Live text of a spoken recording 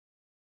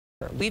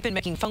We've been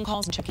making phone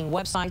calls and checking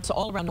websites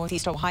all around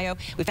Northeast Ohio.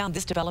 We found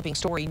this developing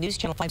story. News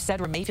Channel 5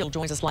 Cedra Mayfield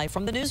joins us live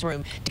from the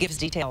newsroom to give us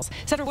details.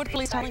 Cedra, what are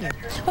police telling you?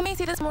 Well,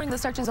 Macy, this morning the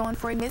search is on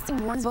for a missing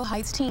Warrensville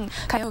Heights teen.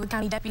 Cuyahoga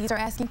County deputies are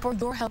asking for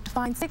your help to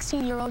find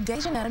 16-year-old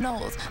Dejanetta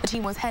Knowles. The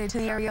teen was headed to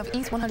the area of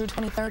East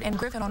 123rd and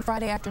Griffin on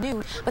Friday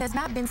afternoon, but has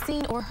not been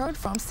seen or heard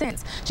from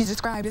since. She's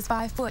described as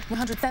 5 foot,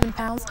 107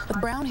 pounds, with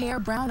brown hair,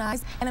 brown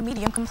eyes, and a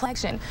medium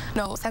complexion.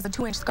 Knowles has a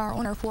 2-inch scar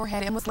on her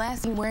forehead and was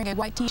last seen wearing a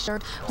white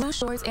t-shirt, blue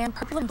shorts, and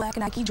purple and black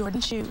Nike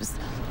Jordan shoes.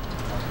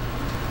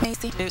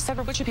 Macy.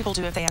 Cedra, what should people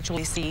do if they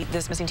actually see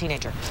this missing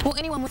teenager? Well,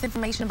 anyone with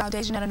information about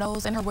Dejanetta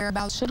Knowles and her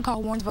whereabouts should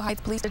call Warrensville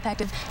Heights Police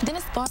Detective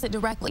Dennis Fawcett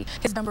directly.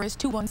 His number is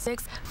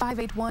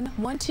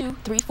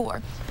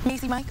 216-581-1234.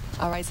 Macy, Mike.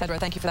 All right, Cedra,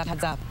 thank you for that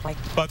heads up. Mike.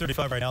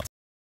 5:35 right now.